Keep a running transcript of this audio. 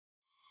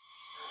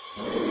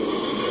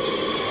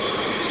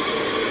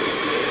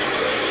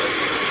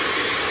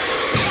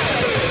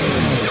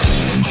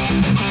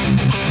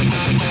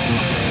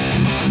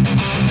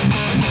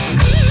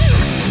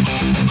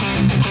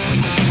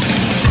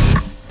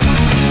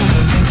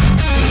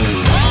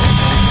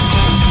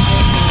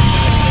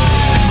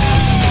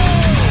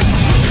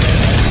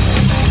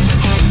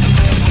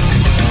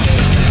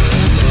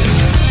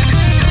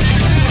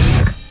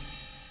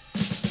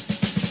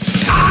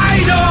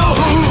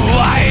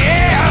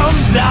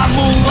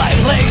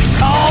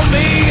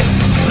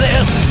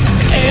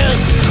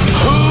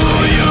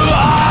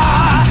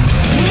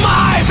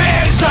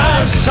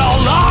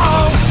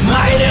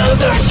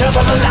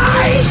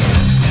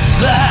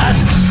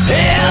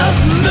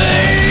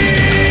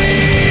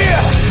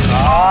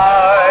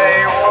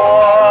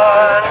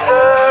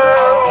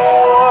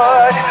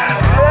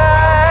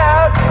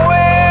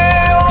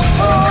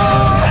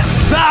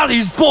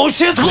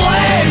bullshit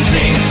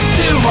blazing,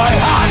 still my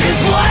heart is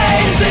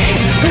blazing.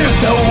 If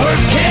the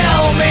words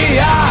kill me,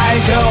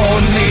 I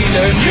don't need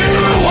a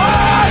new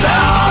word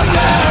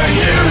under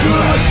you.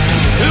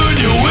 Soon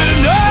you will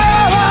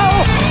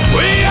know,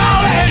 we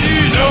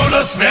already know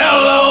the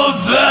smell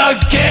of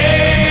the game.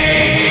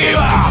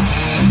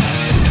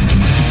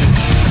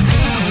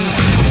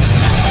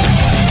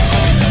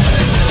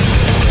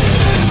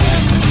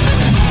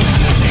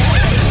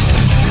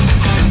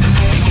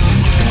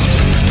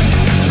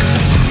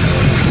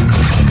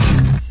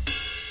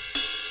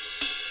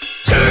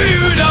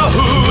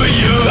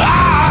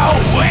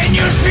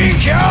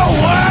 Your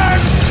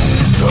words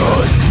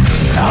don't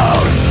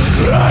sound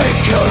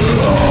like your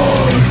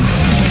own.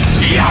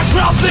 You're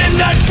trapped in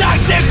the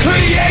toxic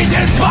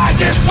created by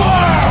this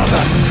world.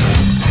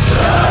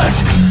 That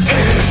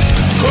is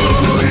who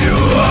you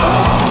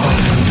are.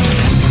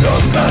 No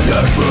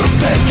standards will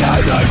say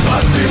kindness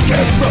must be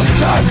given some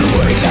time to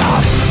wake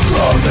up.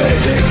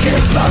 Clothing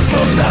keeps us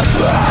on the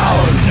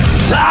ground.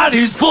 That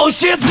is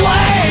bullshit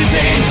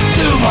blazing,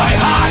 still my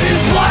heart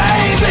is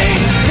blazing.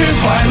 If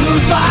I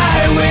lose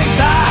my wings,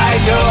 I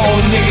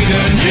don't need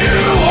a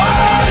new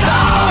word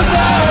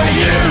under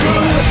you.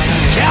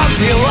 Can't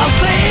feel a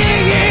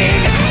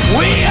thing,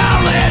 we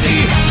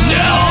already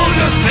know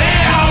the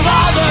smell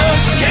of the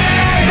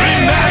game.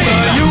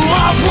 Remember you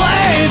are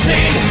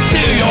blazing,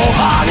 still your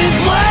heart is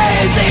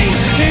blazing.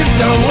 If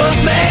the world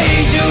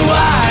made you,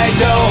 I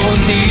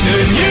don't need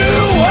a new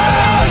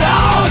word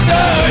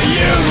under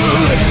you.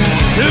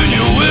 Soon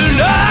you will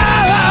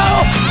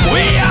know,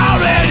 we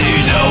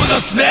already know the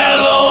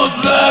smell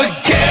of the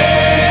game.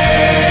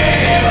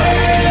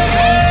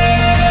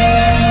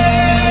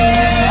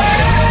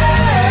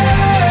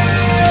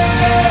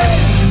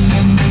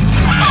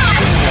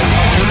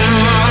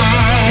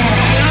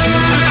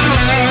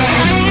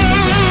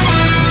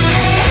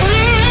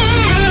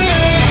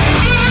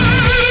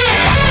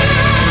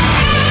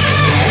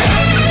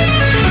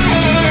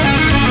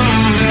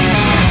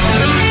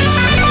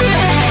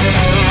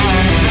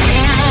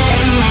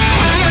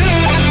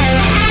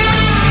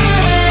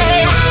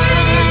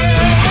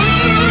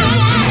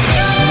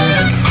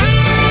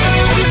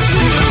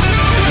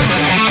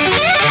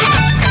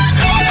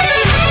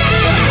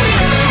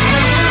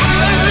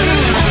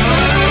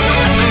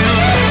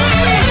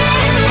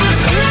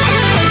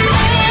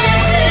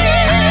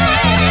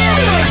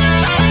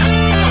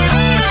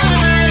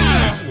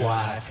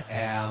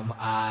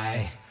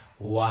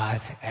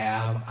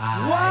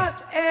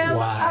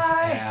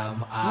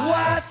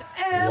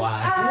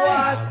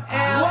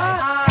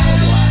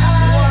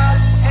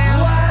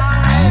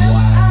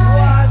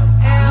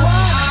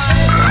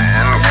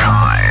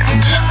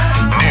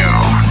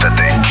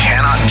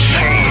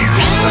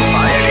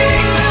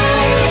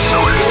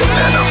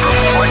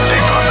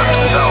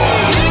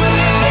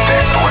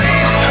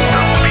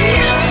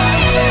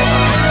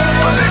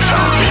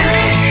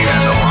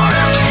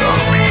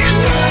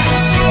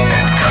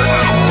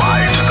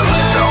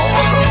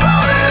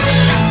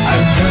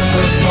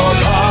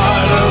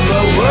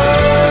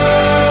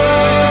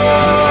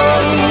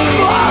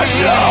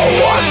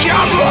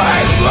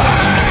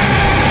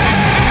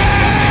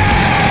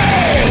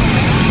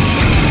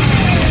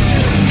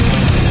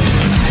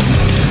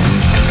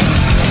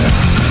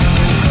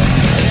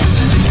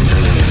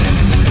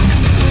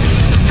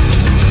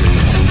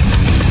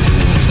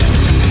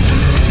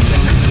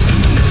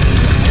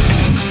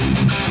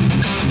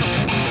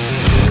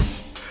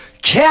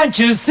 Can't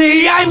you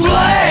see I'm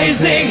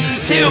blazing?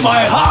 Still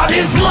my heart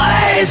is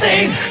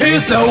blazing.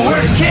 If the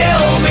words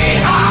kill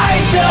me, I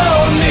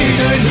don't need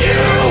a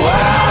new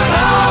word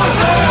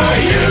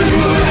over you.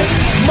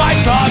 My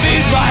time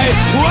is my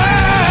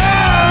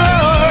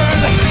word.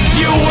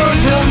 Your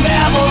words will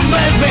never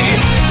make me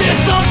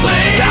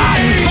disappear. That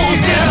is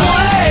bullshit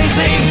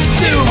blazing.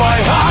 Still my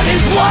heart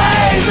is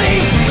blazing.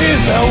 If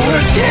the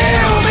words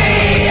kill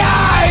me,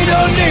 I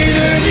don't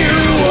need a